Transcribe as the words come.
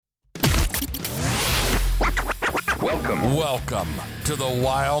Welcome to the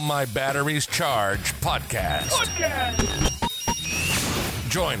While My Batteries Charge podcast.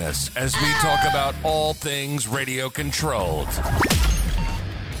 Join us as we talk about all things radio controlled.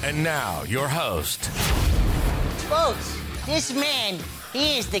 And now, your host, Folks, this man,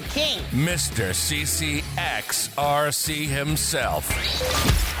 he is the king. Mr. CCXRC himself,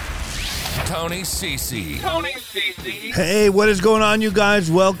 Tony CC. Hey, what is going on, you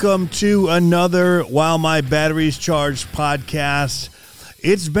guys? Welcome to another While My Batteries Charge podcast.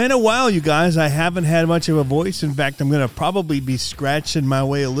 It's been a while, you guys. I haven't had much of a voice. In fact, I'm going to probably be scratching my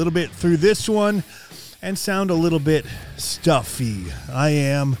way a little bit through this one and sound a little bit stuffy. I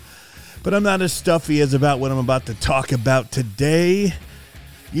am, but I'm not as stuffy as about what I'm about to talk about today.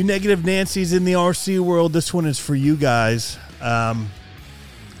 You negative Nancys in the RC world, this one is for you guys.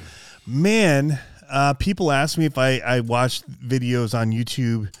 People ask me if I watch videos on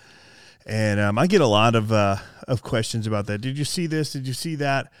YouTube, and I get a lot of questions about that. Did you see this? Did you see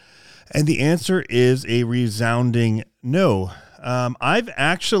that? And the answer is a resounding no. I've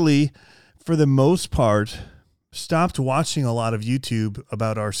actually, for the most part, stopped watching a lot of YouTube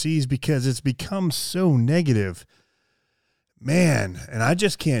about RCs because it's become so negative. Man, and I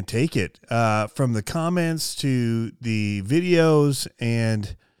just can't take it. From the comments to the videos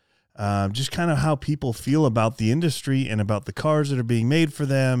and just kind of how people feel about the industry and about the cars that are being made for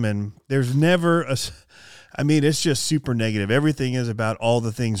them. And there's never it's just super negative. Everything is about all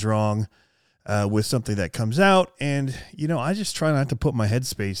the things wrong with something that comes out. And, I just try not to put my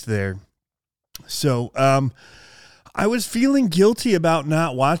headspace there. So I was feeling guilty about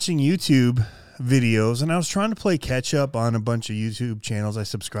not watching YouTube videos, and I was trying to play catch up on a bunch of YouTube channels I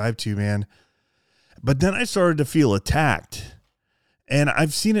subscribe to, man. But then I started to feel attacked. And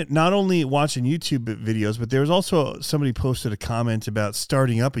I've seen it not only watching YouTube videos, but there was also somebody posted a comment about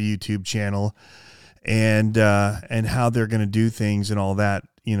starting up a YouTube channel and how they're going to do things and all that,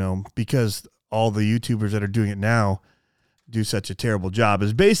 because all the YouTubers that are doing it now do such a terrible job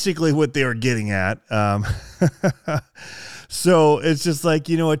is basically what they were getting at. So it's just like,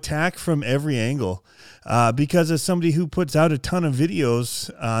 attack from every angle, because as somebody who puts out a ton of videos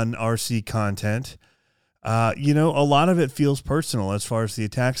on RC content, a lot of it feels personal as far as the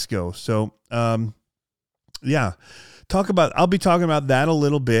attacks go. So, I'll be talking about that a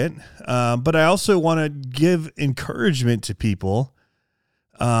little bit. But I also want to give encouragement to people,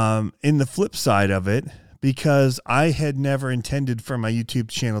 in the flip side of it, because I had never intended for my YouTube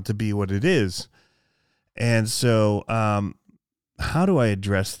channel to be what it is. And so, how do I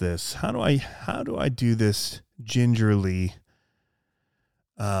address this? How do I do this gingerly?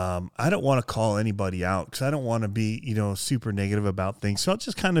 I don't want to call anybody out because I don't want to be, super negative about things. So I'll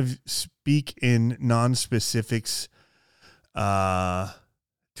just kind of speak in non-specifics, to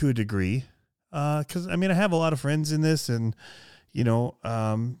a degree. Cause I have a lot of friends in this and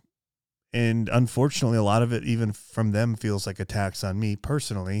unfortunately a lot of it, even from them, feels like attacks on me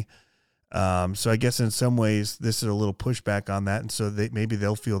personally. So I guess in some ways this is a little pushback on that. And so maybe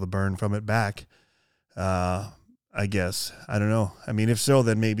they'll feel the burn from it back. I guess. I don't know. If so,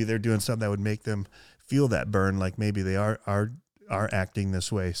 then maybe they're doing something that would make them feel that burn, like maybe they are acting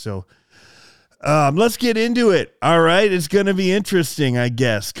this way. So let's get into it. All right. It's going to be interesting, I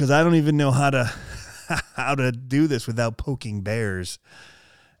guess, because I don't even know how to do this without poking bears.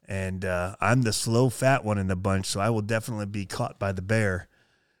 And I'm the slow, fat one in the bunch, so I will definitely be caught by the bear.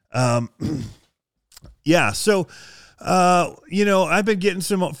 So... I've been getting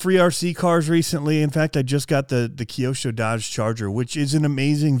some free RC cars recently. In fact, I just got the Kyosho Dodge Charger, which is an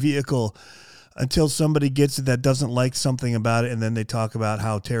amazing vehicle until somebody gets it that doesn't like something about it. And then they talk about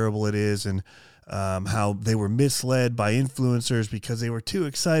how terrible it is and how they were misled by influencers because they were too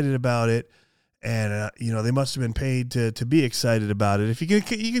excited about it. And, they must have been paid to be excited about it. If you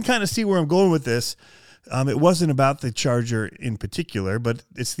can kind of see where I'm going with this. It wasn't about the Charger in particular, but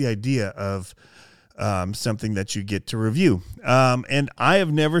it's the idea of something that you get to review. And I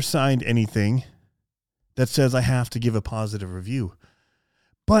have never signed anything that says I have to give a positive review.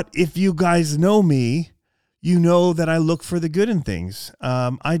 But if you guys know me, you know that I look for the good in things.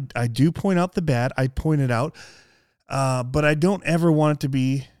 I do point out the bad. I point it out. But I don't ever want it to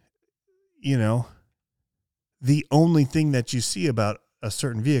be, the only thing that you see about a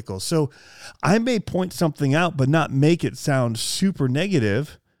certain vehicle. So I may point something out, but not make it sound super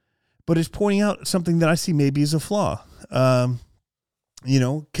negative. But it's pointing out something that I see maybe as a flaw. Could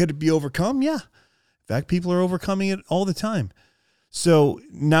it be overcome? Yeah. In fact, people are overcoming it all the time. So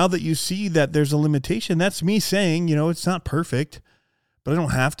now that you see that there's a limitation, that's me saying, it's not perfect, but I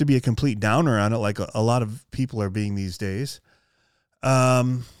don't have to be a complete downer on it like a lot of people are being these days.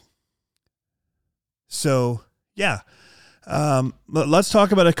 So yeah. Let's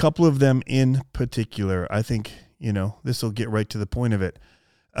talk about a couple of them in particular. I think, this will get right to the point of it.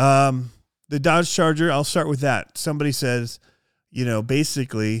 The Dodge Charger, I'll start with that. Somebody says,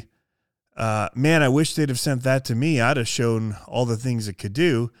 basically, man, I wish they'd have sent that to me. I'd have shown all the things it could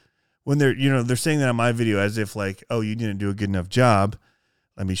do. When they're saying that on my video as if like, oh, you didn't do a good enough job.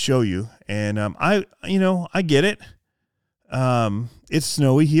 Let me show you. And I get it. It's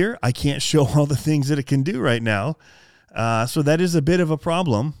snowy here. I can't show all the things that it can do right now. So that is a bit of a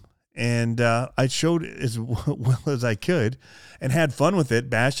problem. And I showed it as well as I could and had fun with it,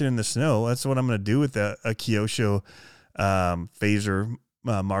 bashing in the snow. That's what I'm going to do with a Kyosho Phaser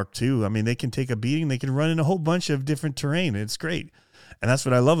Mark II. I mean, they can take a beating. They can run in a whole bunch of different terrain. It's great. And that's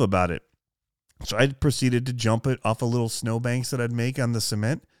what I love about it. So I proceeded to jump it off a little snowbanks that I'd make on the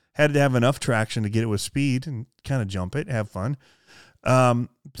cement. Had to have enough traction to get it with speed and kind of jump it, have fun.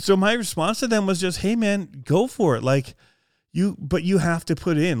 So my response to them was just, hey man, go for it. Like but you have to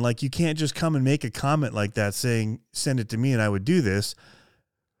put in, like, you can't just come and make a comment like that saying, send it to me and I would do this.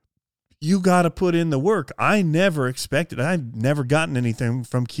 You got to put in the work. I never expected, I've never gotten anything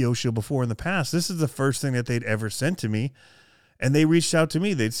from Kyosho before in the past. This is the first thing that they'd ever sent to me. And they reached out to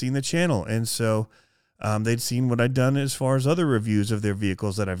me. They'd seen the channel. And so they'd seen what I'd done as far as other reviews of their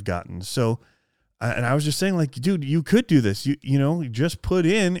vehicles that I've gotten. So, and I was just saying, like, dude, you could do this. You just put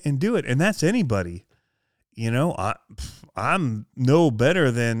in and do it. And that's anybody. I'm no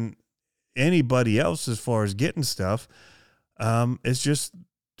better than anybody else as far as getting stuff. It's just,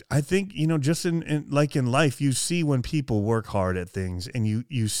 I think, just in life, you see when people work hard at things and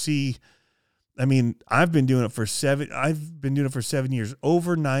you see, I mean, I've been doing it for 7 years,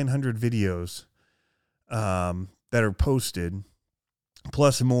 over 900 videos, that are posted,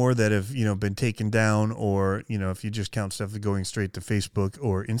 plus more that have, been taken down, or, if you just count stuff going straight to Facebook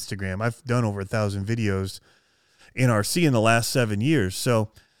or Instagram. I've done over 1,000 videos in RC in the last 7 years.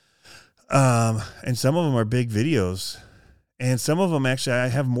 So, and some of them are big videos, and some of them actually, I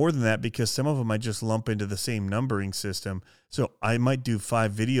have more than that because some of them I just lump into the same numbering system. So I might do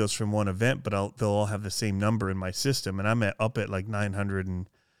 5 videos from one event, but they'll all have the same number in my system. And I'm up at like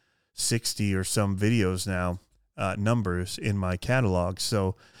 960 or some videos now, numbers in my catalog.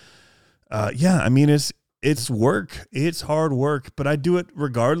 So, I mean, it's work. It's hard work, but I do it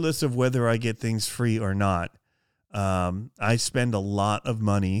regardless of whether I get things free or not. I spend a lot of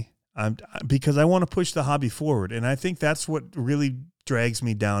money because I want to push the hobby forward. And I think that's what really drags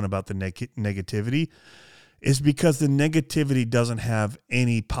me down about the negativity, is because the negativity doesn't have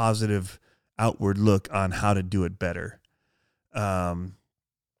any positive outward look on how to do it better.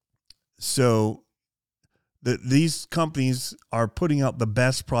 So these companies are putting out the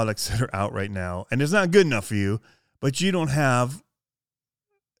best products that are out right now, and it's not good enough for you, but you don't have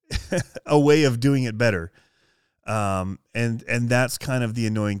a way of doing it better. And that's kind of the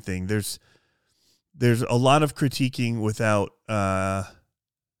annoying thing. There's a lot of critiquing without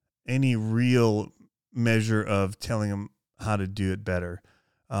any real measure of telling them how to do it better.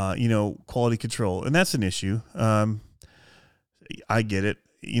 Quality control, and that's an issue. I get it.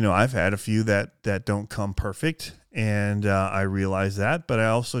 I've had a few that don't come perfect, and I realize that, but I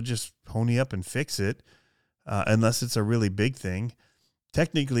also just pony up and fix it, unless it's a really big thing.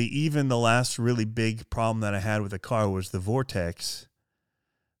 Technically, even the last really big problem that I had with the car was the Vortex.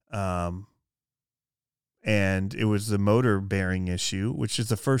 And it was the motor bearing issue, which is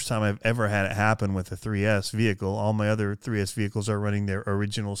the first time I've ever had it happen with a 3S vehicle. All my other 3S vehicles are running their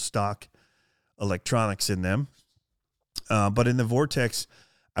original stock electronics in them. But in the Vortex,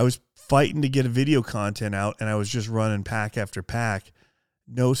 I was fighting to get a video content out, and I was just running pack after pack,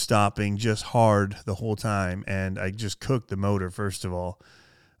 no stopping, just hard the whole time. And I just cooked the motor, first of all.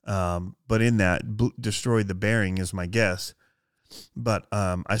 But in that, destroyed the bearing is my guess. But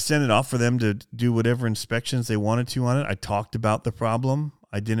I sent it off for them to do whatever inspections they wanted to on it. I talked about the problem.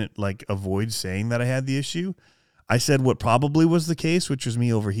 I didn't avoid saying that I had the issue. I said what probably was the case, which was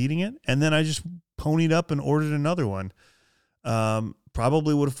me overheating it. And then I just ponied up and ordered another one.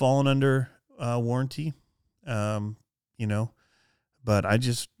 Probably would have fallen under warranty, but I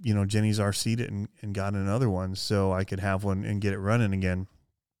just, Jenny's RC'd it and got another one so I could have one and get it running again.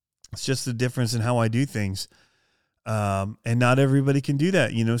 It's just the difference in how I do things. And not everybody can do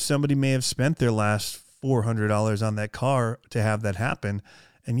that. Somebody may have spent their last $400 on that car to have that happen.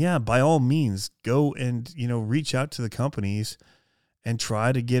 And yeah, by all means, go and, reach out to the companies and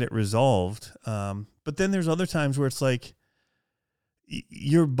try to get it resolved. But then there's other times where it's like,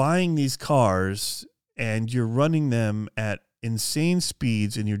 you're buying these cars and you're running them at insane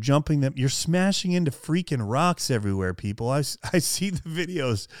speeds and you're jumping them. You're smashing into freaking rocks everywhere, people. I see the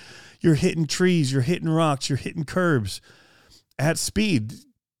videos. You're hitting trees. You're hitting rocks. You're hitting curbs at speed.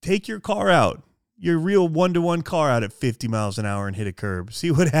 Take your car out, your real one-to-one car out at 50 miles an hour and hit a curb.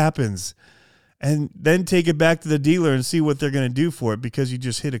 See what happens. And then take it back to the dealer and see what they're going to do for it because you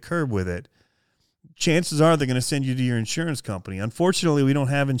just hit a curb with it. Chances are they're going to send you to your insurance company. Unfortunately, we don't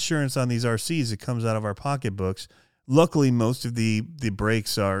have insurance on these RCs. It comes out of our pocketbooks. Luckily, most of the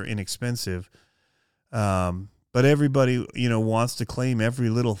brakes are inexpensive. But everybody, wants to claim every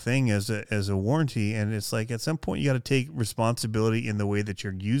little thing as a warranty. And it's like at some point you got to take responsibility in the way that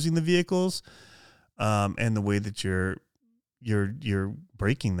you're using the vehicles and the way that you're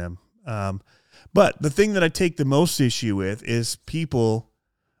braking them. But the thing that I take the most issue with is people,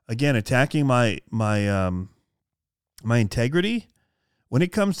 again, attacking my integrity. When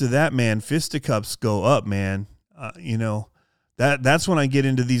it comes to that, man, fisticuffs go up, man. That's when I get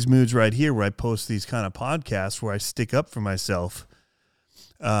into these moods right here where I post these kind of podcasts where I stick up for myself.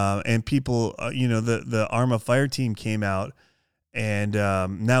 And people, the Arma Fire Team came out, and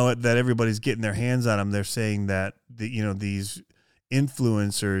now that everybody's getting their hands on them, they're saying that these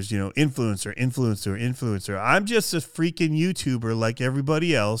influencers, influencer. I'm just a freaking YouTuber like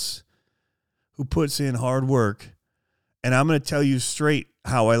everybody else who puts in hard work. And I'm going to tell you straight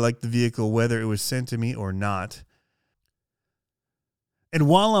how I like the vehicle, whether it was sent to me or not. And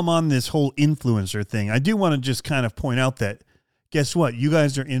while I'm on this whole influencer thing, I do want to just kind of point out that, guess what? You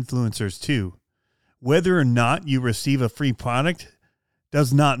guys are influencers too. Whether or not you receive a free product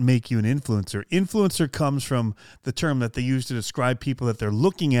does not make you an influencer. Influencer comes from the term that they use to describe people that they're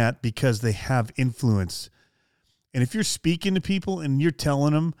looking at because they have influence. And if you're speaking to people and you're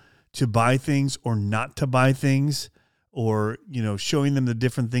telling them to buy things or not to buy things, or, showing them the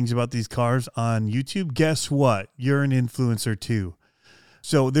different things about these cars on YouTube, guess what? You're an influencer too.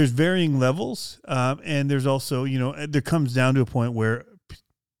 So there's varying levels. And there's also, there comes down to a point where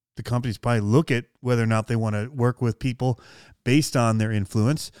the companies probably look at whether or not they want to work with people based on their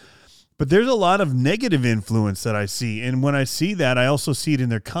influence. But there's a lot of negative influence that I see. And when I see that, I also see it in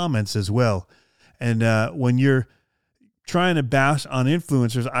their comments as well. And when you're trying to bash on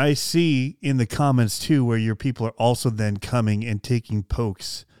influencers, I see in the comments too where your people are also then coming and taking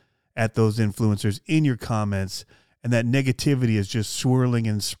pokes at those influencers in your comments. And that negativity is just swirling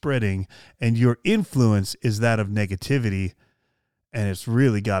and spreading. And your influence is that of negativity. And it's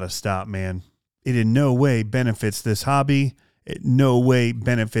really got to stop, man. It in no way benefits this hobby. It no way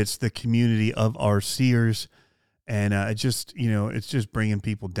benefits the community of RCers. And it's just bringing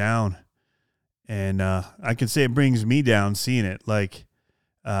people down. And I can say it brings me down seeing it. Like,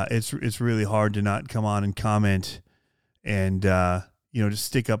 it's really hard to not come on and comment and, just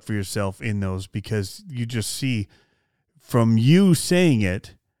stick up for yourself in those, because you just see from you saying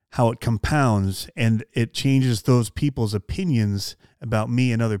it, how it compounds and it changes those people's opinions about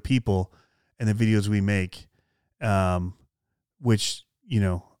me and other people and the videos we make, which,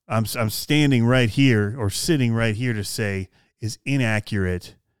 I'm standing right here or sitting right here to say is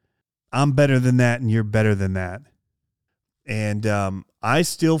inaccurate. I'm better than that and you're better than that. And I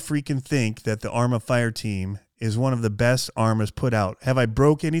still freaking think that the Arma Fire Team is one of the best Armas put out. Have I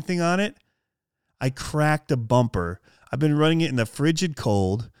broke anything on it? I cracked a bumper. I've been running it in the frigid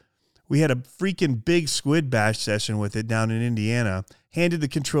cold. We had a freaking big squid bash session with it down in Indiana. Handed the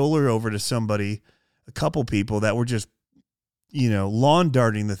controller over to somebody, a couple people that were just, lawn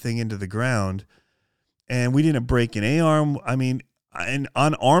darting the thing into the ground. And we didn't break an A-arm. I mean, and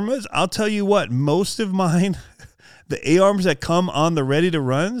on Armas, I'll tell you what, most of mine, the A-arms that come on the ready to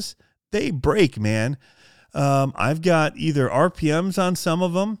runs, they break, man. I've got either RPMs on some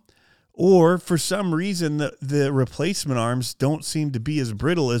of them, or for some reason, the replacement arms don't seem to be as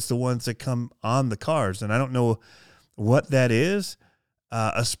brittle as the ones that come on the cars. And I don't know what that is,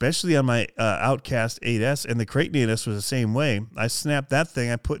 especially on my Outcast 8S. And the Creighton 8S was the same way. I snapped that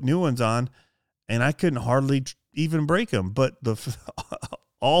thing, I put new ones on, and I couldn't hardly even break them. But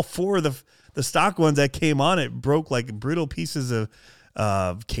all four of the stock ones that came on it broke like brittle pieces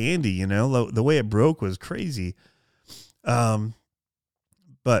of candy. The way it broke was crazy.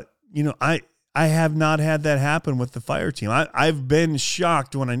 But I have not had that happen with the Fire Team. I've been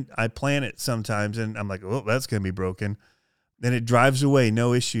shocked when I plan it sometimes, and I'm like, oh, that's going to be broken. Then it drives away,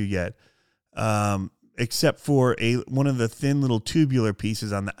 no issue yet, except for one of the thin little tubular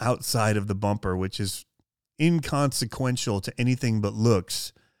pieces on the outside of the bumper, which is inconsequential to anything but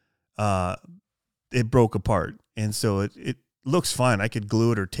looks. It broke apart, and so it looks fine. I could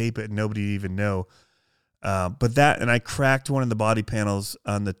glue it or tape it, and nobody would even know. But that, and I cracked one of the body panels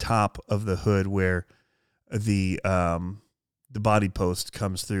on the top of the hood where the the body post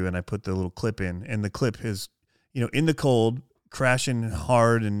comes through, and I put the little clip in, and the clip is, in the cold, crashing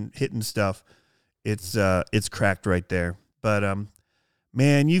hard and hitting stuff. It's cracked right there. But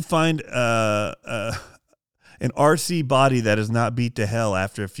man, you find an RC body that is not beat to hell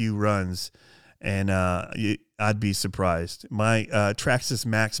after a few runs, and I'd be surprised. My Traxxas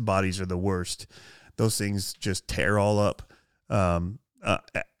Max bodies are the worst. Those things just tear all up.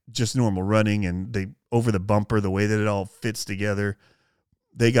 Just normal running, and they over the bumper, the way that it all fits together.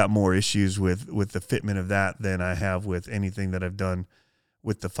 They got more issues with the fitment of that than I have with anything that I've done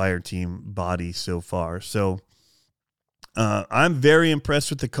with the Fireteam body so far. So I'm very impressed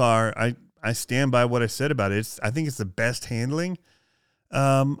with the car. I stand by what I said about it. I think it's the best handling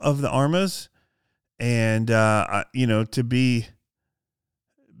of the Arrmas, and to be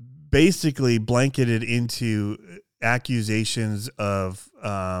basically blanketed into accusations of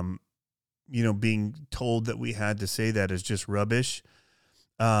being told that we had to say that is just rubbish.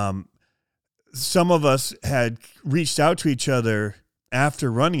 Some of us had reached out to each other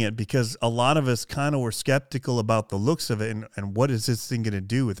after running it because a lot of us kind of were skeptical about the looks of it and what is this thing going to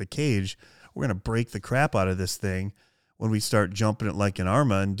do with the cage? We're going to break the crap out of this thing when we start jumping it like an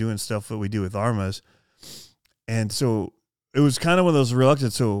Arrma and doing stuff that we do with Arrmas. And so it was kind of one of those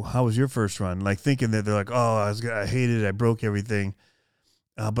reluctant. So how was your first run? Like thinking that they're like, oh, I hated it. I broke everything.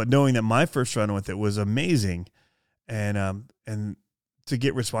 But knowing that my first run with it was amazing. And to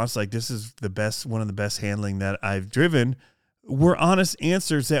get response like this is one of the best handling that I've driven were honest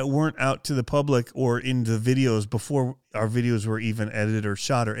answers that weren't out to the public or in the videos before our videos were even edited or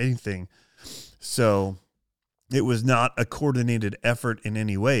shot or anything. So it was not a coordinated effort in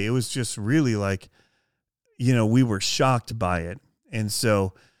any way. It was just really like, we were shocked by it. And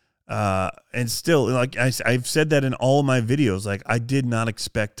so, and still, like I've said that in all my videos, like I did not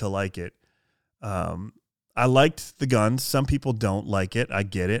expect to like it. I liked the guns. Some people don't like it. I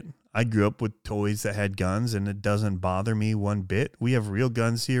get it. I grew up with toys that had guns, and it doesn't bother me one bit. We have real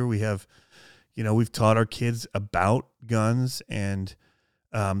guns here. We have, we've taught our kids about guns and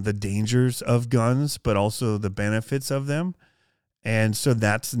the dangers of guns, but also the benefits of them. And so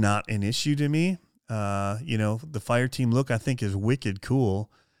that's not an issue to me. The Fireteam look, I think, is wicked cool.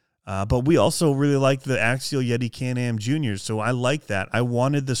 But we also really like the Axial Yeti Can-Am Juniors. So I like that. I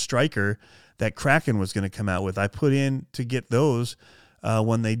wanted the Striker that Kraken was going to come out with. I put in to get those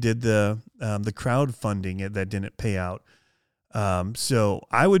when they did the crowdfunding that didn't pay out. So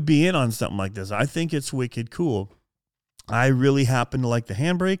I would be in on something like this. I think it's wicked cool. I really happen to like the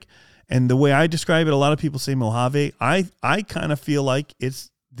handbrake. And the way I describe it, a lot of people say Mojave. I kind of feel like it's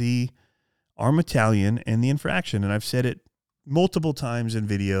the Armatalion and the Infraction. And I've said it multiple times in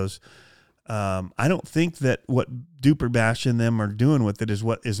videos. I don't think that what Duper Bash and them are doing with it is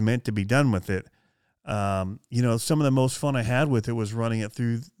what is meant to be done with it. Some of the most fun I had with it was running it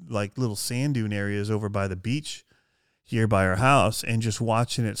through like little sand dune areas over by the beach here by our house and just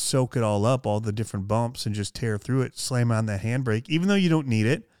watching it soak it all up, all the different bumps, and just tear through it, slam on that handbrake. Even though you don't need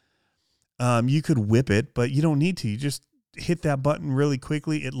it, you could whip it, but you don't need to. You just hit that button really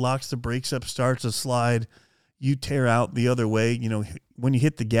quickly. It locks the brakes up, starts a slide. You tear out the other way. When you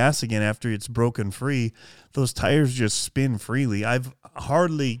hit the gas again after it's broken free, those tires just spin freely. I've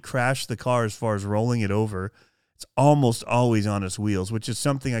hardly crashed the car as far as rolling it over. It's almost always on its wheels, which is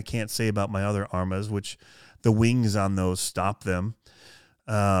something I can't say about my other Arrmas, which the wings on those stop them.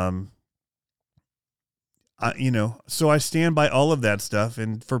 So I stand by all of that stuff.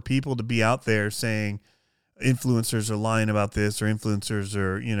 And for people to be out there saying influencers are lying about this or influencers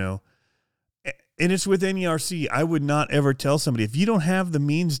are, and it's with any RC. I would not ever tell somebody, if you don't have the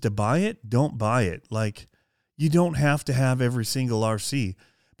means to buy it, don't buy it. Like, you don't have to have every single RC.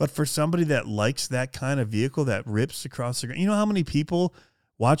 But for somebody that likes that kind of vehicle that rips across the ground, you know how many people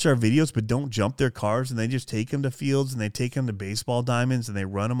watch our videos but don't jump their cars and they just take them to fields and they take them to baseball diamonds and they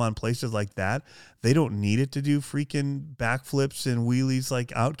run them on places like that? They don't need it to do freaking backflips and wheelies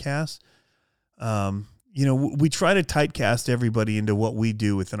like Outcast. We try to typecast everybody into what we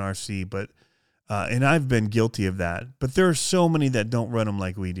do with an RC, but and I've been guilty of that. But there are so many that don't run them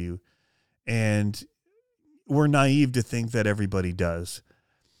like we do. And we're naive to think that everybody does.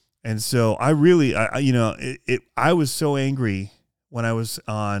 And so I really, I was so angry when I was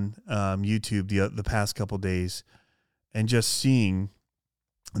on YouTube the past couple of days and just seeing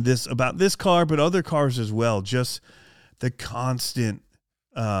this about this car, but other cars as well. Just the constant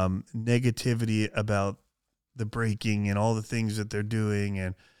negativity about the braking and all the things that they're doing.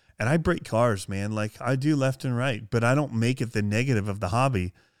 And I break cars, man, like I do left and right, but I don't make it the negative of the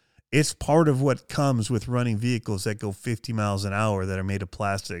hobby. It's part of what comes with running vehicles that go 50 miles an hour that are made of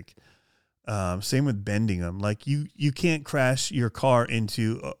plastic. Same with bending them. Like you can't crash your car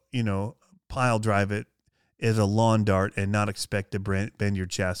into, pile drive it as a lawn dart and not expect to bend your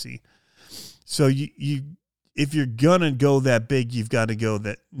chassis. So if you're gonna go that big, you've got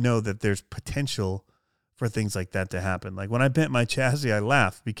to know that there's potential for things like that to happen. Like when I bent my chassis, I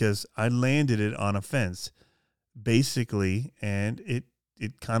laughed because I landed it on a fence, basically, and it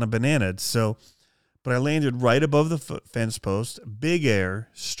kind of bananaed. So, but I landed right above the fence post, big air,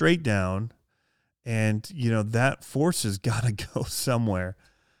 straight down, and that force has got to go somewhere.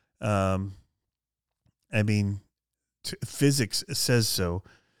 Physics says so.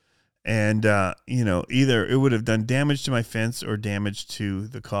 And, either it would have done damage to my fence or damage to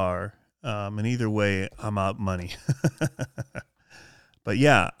the car. And either way, I'm out money. But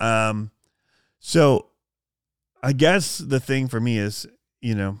yeah, so I guess the thing for me is,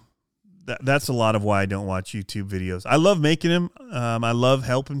 that's a lot of why I don't watch YouTube videos. I love making them. I love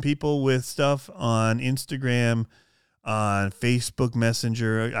helping people with stuff on Instagram, on Facebook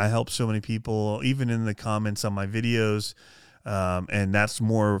Messenger. I help so many people, even in the comments on my videos. And that's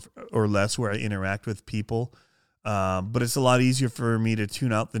more or less where I interact with people. But it's a lot easier for me to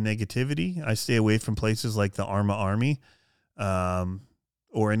tune out the negativity. I stay away from places like the Arma Army,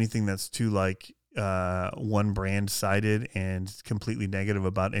 or anything that's too one brand sided and completely negative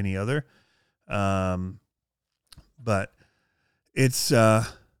about any other. But it's an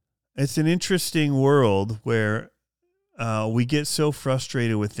interesting world where, we get so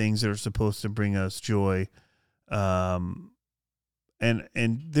frustrated with things that are supposed to bring us joy. And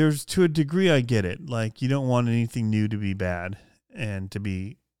there's, to a degree, I get it. Like, you don't want anything new to be bad and to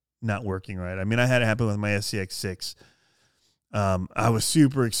be not working right. I mean, I had it happen with my SCX6. I was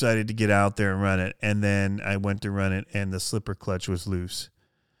super excited to get out there and run it, and then I went to run it, and the slipper clutch was loose.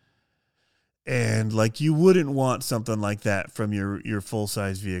 And, you wouldn't want something like that from your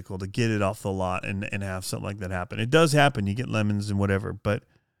full-size vehicle, to get it off the lot and have something like that happen. It does happen. You get lemons and whatever, but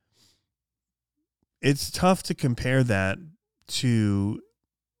it's tough to compare that to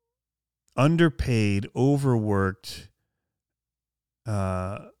underpaid, overworked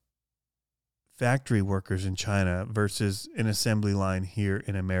factory workers in China versus an assembly line here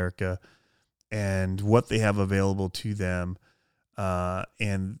in America, and what they have available to them,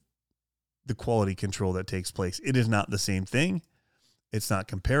 and the quality control that takes place. It is not the same thing. It's not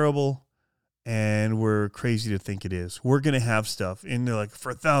comparable, and we're crazy to think it is. We're going to have stuff, and they're like,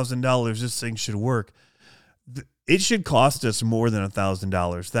 for $1,000, this thing should work. It should cost us more than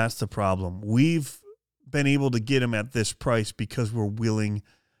 $1,000. That's the problem. We've been able to get them at this price because we're willing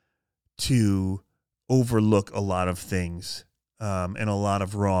to overlook a lot of things, and a lot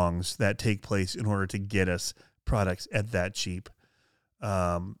of wrongs that take place in order to get us products at that cheap.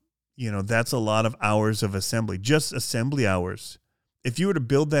 That's a lot of hours of assembly, just assembly hours. If you were to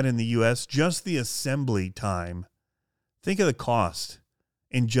build that in the U.S., just the assembly time, think of the cost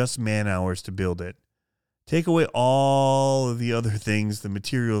in just man hours to build it. Take away all of the other things, the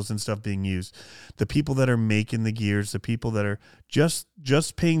materials and stuff being used, the people that are making the gears, the people that are just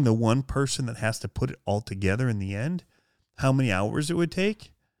paying the one person that has to put it all together in the end, how many hours it would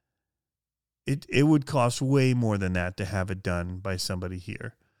take. It would cost way more than that to have it done by somebody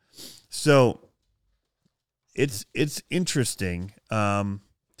here. So it's interesting to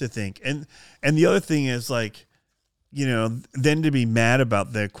think. And the other thing is, then to be mad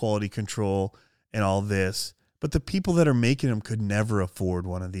about the quality control and all this, but the people that are making them could never afford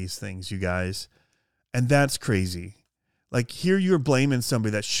one of these things, you guys. And that's crazy. Here you're blaming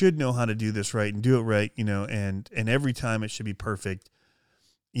somebody that should know how to do this right and do it right, and every time it should be perfect.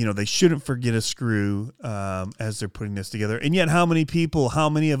 They shouldn't forget a screw as they're putting this together. And yet how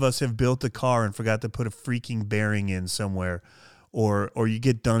many of us have built a car and forgot to put a freaking bearing in somewhere, or you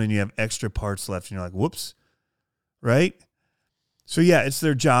get done and you have extra parts left and you're like, whoops, right? So yeah, it's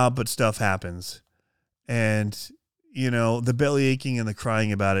their job, but stuff happens. And, the belly aching and the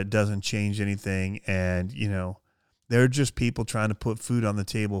crying about it doesn't change anything. And, they're just people trying to put food on the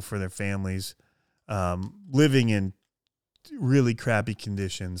table for their families, living in really crappy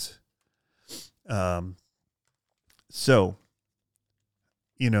conditions. So,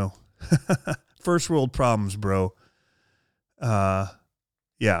 first world problems, bro. Yeah.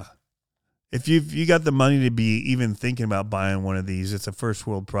 If you got the money to be even thinking about buying one of these, it's a first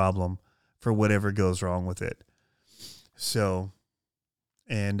world problem for whatever goes wrong with it. So,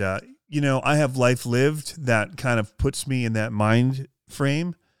 and, I have life lived that kind of puts me in that mind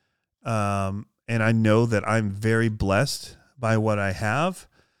frame. And I know that I'm very blessed by what I have,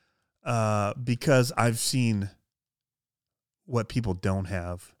 because I've seen what people don't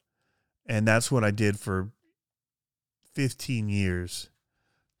have. And that's what I did for 15 years.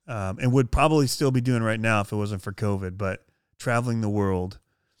 and would probably still be doing right now if it wasn't for COVID, but traveling the world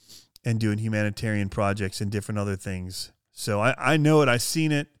and doing humanitarian projects and different other things. So I know it. I've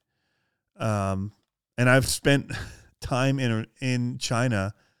seen it. And I've spent time in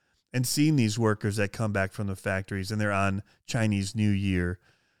China and seen these workers that come back from the factories and they're on Chinese New Year.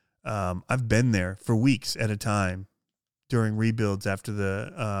 I've been there for weeks at a time during rebuilds after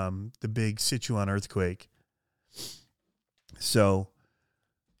the big Sichuan earthquake. So,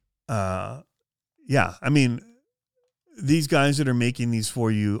 yeah, I mean, these guys that are making these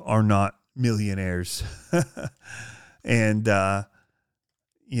for you are not millionaires. And,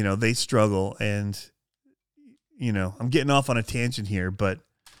 they struggle. And, I'm getting off on a tangent here, but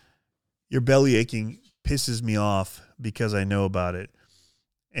your belly aching pisses me off because I know about it.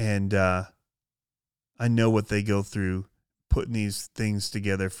 And I know what they go through putting these things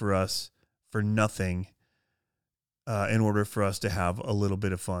together for us for nothing in order for us to have a little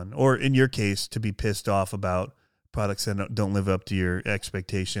bit of fun. Or in your case, to be pissed off about products that don't live up to your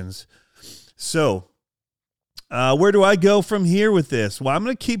expectations. So where do I go from here with this? Well, I'm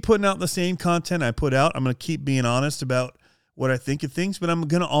going to keep putting out the same content I put out. I'm going to keep being honest about what I think of things, but I'm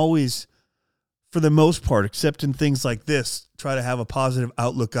going to always, for the most part, except in things like this, try to have a positive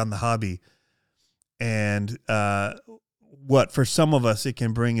outlook on the hobby and what for some of us it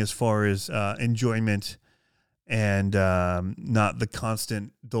can bring as far as enjoyment and not the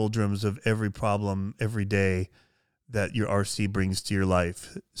constant doldrums of every problem every day that your RC brings to your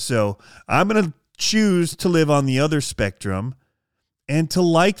life. So I'm going to choose to live on the other spectrum and to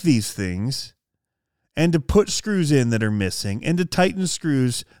like these things and to put screws in that are missing and to tighten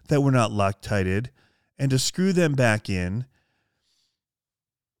screws that were not Loctited and to screw them back in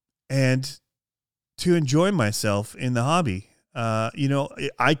and to enjoy myself in the hobby.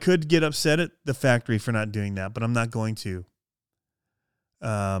 I could get upset at the factory for not doing that, but I'm not going to.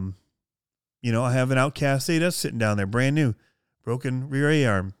 I have an Outcast 8S sitting down there, brand new, broken rear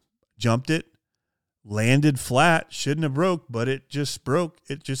A-arm, jumped it, landed flat, shouldn't have broke, but it just broke.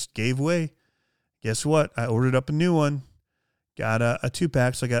 It just gave way. Guess what? I ordered up a new one, got a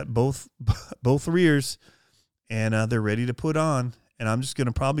 2-pack, so I got both rears, and they're ready to put on. And I'm just going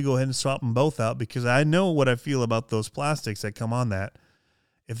to probably go ahead and swap them both out because I know what I feel about those plastics that come on that.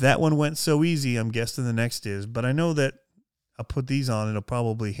 If that one went so easy, I'm guessing the next is. But I know that I'll put these on and it'll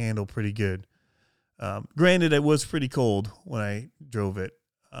probably handle pretty good. Granted, it was pretty cold when I drove it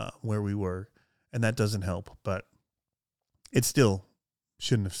where we were, and that doesn't help. But it still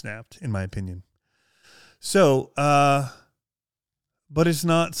shouldn't have snapped, in my opinion. So, but it's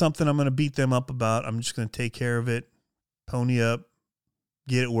not something I'm going to beat them up about. I'm just going to take care of it, pony up,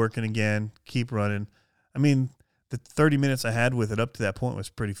 get it working again, keep running. I mean, the 30 minutes I had with it up to that point was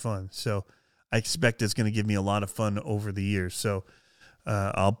pretty fun. So I expect it's going to give me a lot of fun over the years. So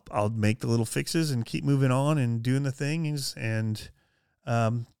I'll make the little fixes and keep moving on and doing the things and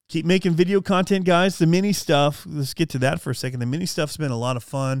keep making video content, guys. The mini stuff, let's get to that for a second. The mini stuff's been a lot of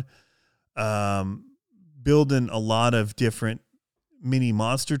fun. Building a lot of different mini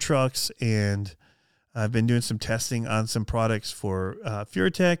monster trucks, and I've been doing some testing on some products for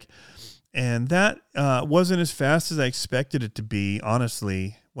FureTech, and that wasn't as fast as I expected it to be,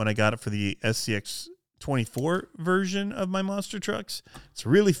 honestly, when I got it for the SCX 24 version of my monster trucks. It's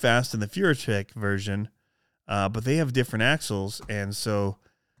really fast in the FureTech version, but they have different axles, and so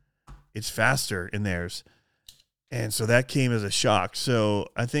it's faster in theirs. And so that came as a shock. So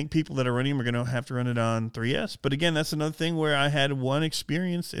I think people that are running them are going to have to run it on 3S. But again, that's another thing where I had one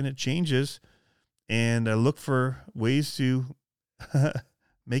experience and it changes. And I look for ways to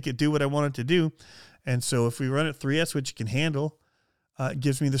make it do what I want it to do. And so if we run it 3S, which you can handle, it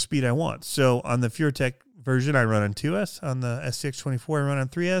gives me the speed I want. So on the FureTech version, I run on 2S. On the SCX24, I run on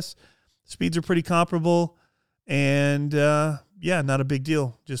 3S. Speeds are pretty comparable. And, not a big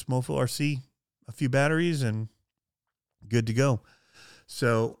deal. Just Mofo RC, a few batteries, and good to go.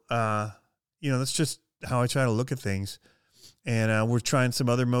 So, that's just how I try to look at things. And we're trying some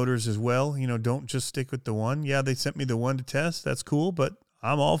other motors as well. Don't just stick with the one. Yeah, they sent me the one to test. That's cool, but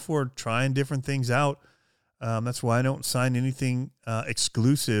I'm all for trying different things out. That's why I don't sign anything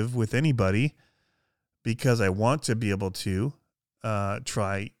exclusive with anybody, because I want to be able to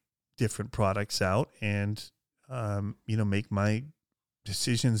try different products out and, make my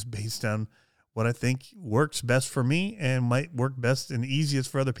decisions based on what I think works best for me and might work best and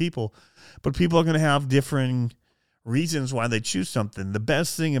easiest for other people. But people are going to have different reasons why they choose something. The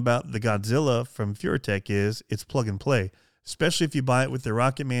best thing about the Godzilla from FureTech is it's plug and play, especially if you buy it with the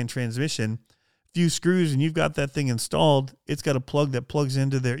Rocketman transmission. Few screws and you've got that thing installed. It's got a plug that plugs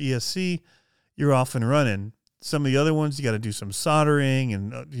into their ESC. You're off and running. some of the other ones, you got to do some soldering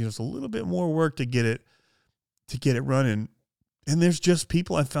and it's a little bit more work to get it running. And there's just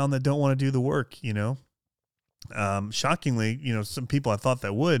people I found that don't want to do the work, shockingly, some people I thought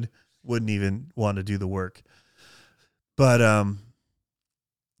that wouldn't even want to do the work. But,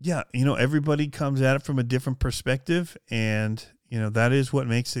 everybody comes at it from a different perspective, and, that is what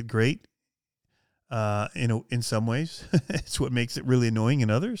makes it great. In some ways, it's what makes it really annoying in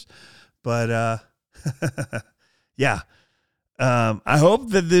others. But, yeah. I hope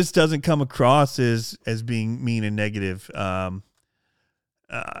that this doesn't come across as being mean and negative.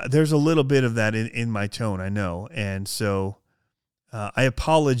 There's a little bit of that in my tone, I know. And so, I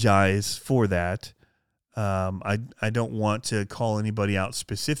apologize for that. I don't want to call anybody out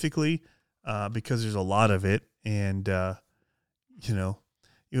specifically, because there's a lot of it. And,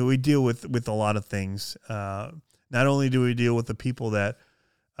 we deal with a lot of things. Not only do we deal with the people that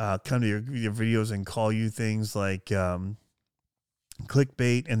come to your videos and call you things like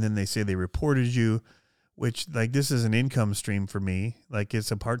clickbait, and then they say they reported you, which, like, this is an income stream for me. Like,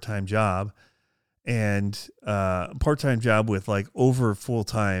 it's a part-time job, and part-time job with like over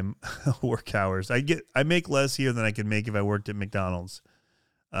full-time work hours. I make less here than I could make if I worked at McDonald's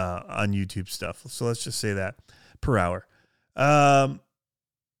on YouTube stuff. So let's just say that per hour.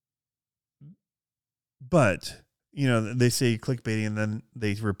 But, they say clickbaiting, and then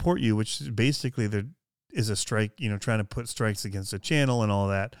they report you, which basically there is a strike, trying to put strikes against a channel and all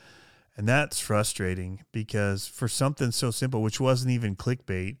that. And that's frustrating, because for something so simple, which wasn't even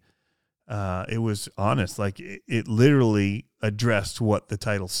clickbait, it was honest. Like, it literally addressed what the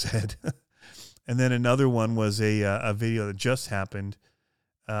title said. And then another one was a video that just happened.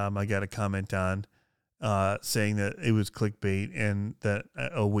 I got a comment on saying that it was clickbait and that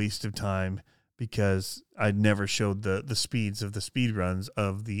a waste of time, because I'd never showed the speeds of the speed runs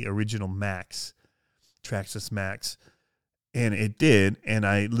of the original Max, Traxxas Max. And it did, and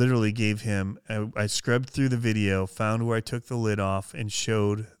I literally gave him, I scrubbed through the video, found where I took the lid off, and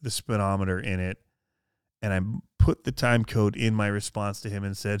showed the speedometer in it. And I put the time code in my response to him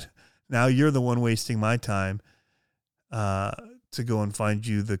and said, now you're the one wasting my time to go and find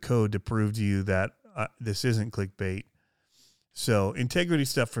you the code to prove to you that this isn't clickbait. So integrity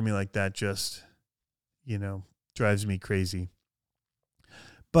stuff for me like that just, drives me crazy.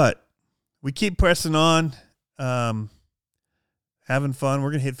 But we keep pressing on. Having fun.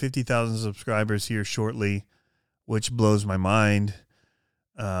 We're going to hit 50,000 subscribers here shortly, which blows my mind.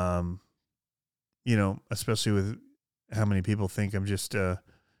 Especially with how many people think I'm just a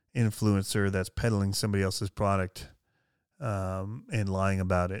influencer that's peddling somebody else's product, and lying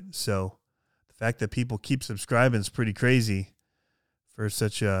about it. So the fact that people keep subscribing is pretty crazy for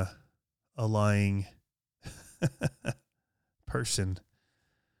such a lying person.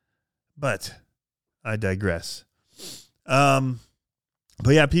 But I digress.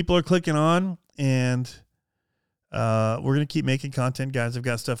 But yeah, people are clicking on, and we're going to keep making content, guys. I've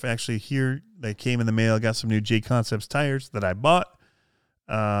got stuff actually here that came in the mail. I got some new J Concepts tires that I bought,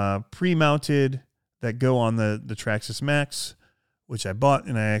 pre-mounted, that go on the Traxxas Max, which I bought,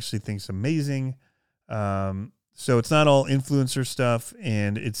 and I actually think is amazing. So it's not all influencer stuff,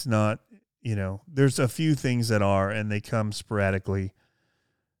 and it's not, there's a few things that are, and they come sporadically.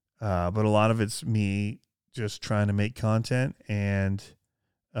 But a lot of it's me just trying to make content and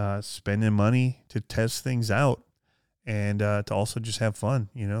spending money to test things out, and to also just have fun.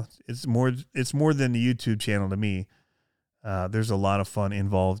 It's more than the YouTube channel to me. There's a lot of fun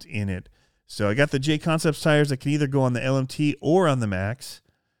involved in it. So I got the J Concepts tires that can either go on the LMT or on the Max,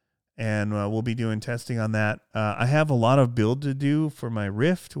 and we'll be doing testing on that. I have a lot of build to do for my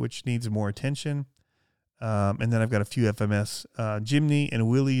Rift, which needs more attention. And then I've got a few FMS Jimny and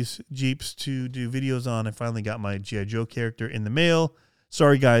Willys Jeeps to do videos on. I finally got my G.I. Joe character in the mail.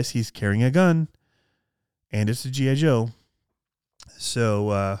 Sorry, guys, he's carrying a gun, and it's a G.I. Joe.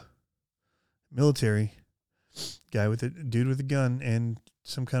 So, military guy with a dude with a gun and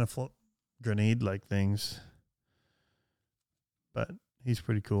some kind of grenade-like things. But he's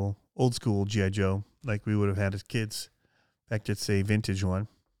pretty cool. Old school G.I. Joe, like we would have had as kids. In fact, it's a vintage one.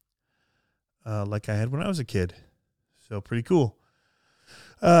 Like I had when I was a kid. So pretty cool.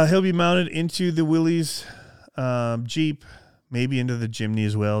 He'll be mounted into the Willys Jeep, maybe into the Jimny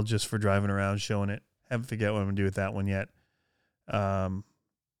as well, just for driving around, showing it. Haven't figured out what I'm going to do with that one yet. But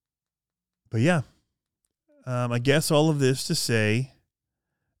yeah, I guess all of this to say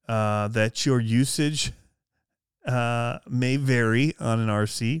that your usage may vary on an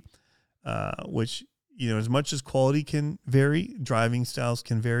RC, which, as much as quality can vary, driving styles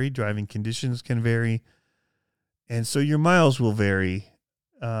can vary, driving conditions can vary. And so your miles will vary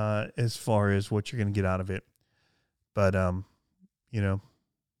as far as what you're going to get out of it. But, you know,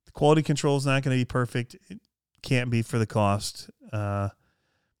 the quality control is not going to be perfect. It can't be for the cost.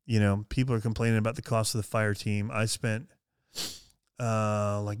 You know, people are complaining about the cost of the fire team. I spent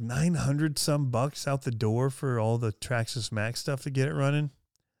like $900 some bucks out the door for all the Traxxas Max stuff to get it running.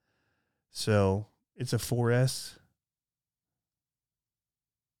 So it's a 4S.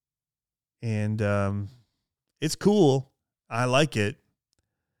 And it's cool. I like it.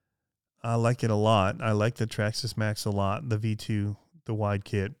 I like it a lot. I like the Traxxas Max a lot, the V2, the wide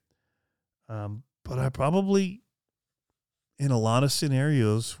kit. But I probably, in a lot of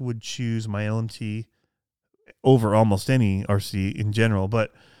scenarios, would choose my LMT over almost any RC in general,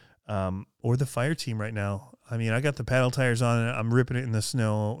 but or the fire team right now. I mean, I got the paddle tires on it. I'm ripping it in the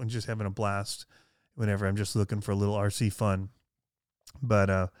snow and just having a blast whenever I'm just looking for a little RC fun. But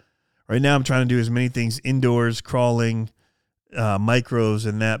right now I'm trying to do as many things indoors, crawling, micros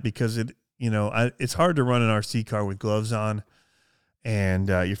and that, because it's hard to run an RC car with gloves on, and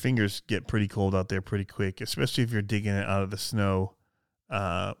your fingers get pretty cold out there pretty quick, especially if you're digging it out of the snow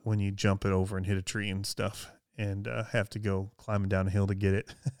when you jump it over and hit a tree and stuff, and have to go climbing down a hill to get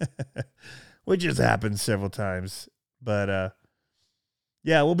it, which has happened several times. But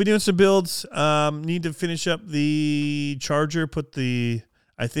yeah, we'll be doing some builds. Need to finish up the charger,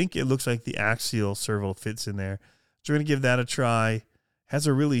 I think it looks like the axial servo fits in there. So we're going to give that a try. Has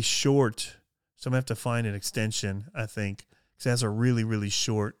a really short, so I'm going to have to find an extension, I think, because it has a really, really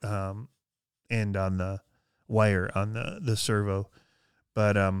short end on the wire on the servo.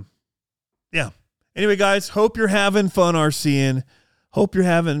 But, yeah. Anyway, guys, hope you're having fun RCing. Hope you're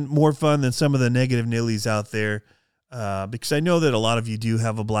having more fun than some of the negative nillies out there, because I know that a lot of you do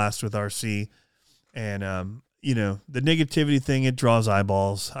have a blast with RC. And, you know, the negativity thing, it draws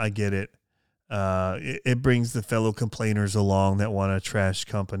eyeballs. I get it. It brings the fellow complainers along that want to trash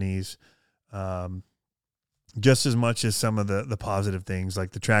companies, just as much as some of the positive things.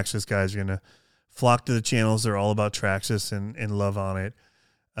 Like the Traxxas guys are going to flock to the channels. They're all about Traxxas and love on it.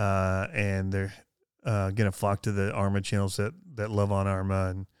 And they're going to flock to the Arrma channels that love on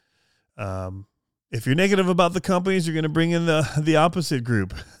Arrma. And if you're negative about the companies, you're going to bring in the opposite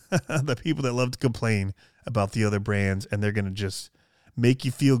group, the people that love to complain about the other brands, and they're going to just make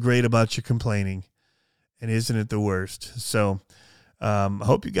you feel great about your complaining. And isn't it the worst? So I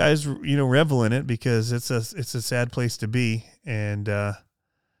hope you guys, revel in it, because it's a sad place to be. And,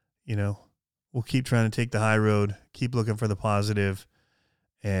 we'll keep trying to take the high road, keep looking for the positive,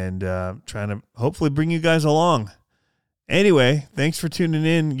 and trying to hopefully bring you guys along. Anyway, thanks for tuning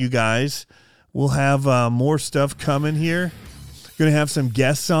in, you guys. We'll have more stuff coming here. Going to have some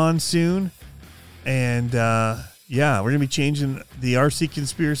guests on soon. And, yeah, we're going to be changing the RC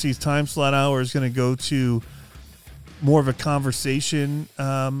Conspiracies time slot hour is going to go to more of a conversation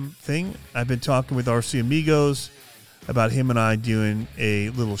thing. I've been talking with RC Amigos about him and I doing a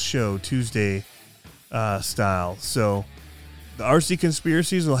little show Tuesday style. So the RC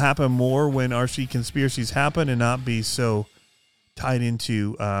Conspiracies will happen more when RC Conspiracies happen, and not be so tied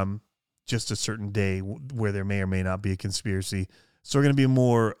into just a certain day where there may or may not be a conspiracy. So we're going to be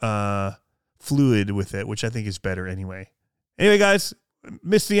more fluid with it, which I think is better anyway. Anyway, guys,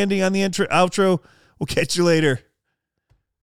 missed the ending on the outro. We'll catch you later.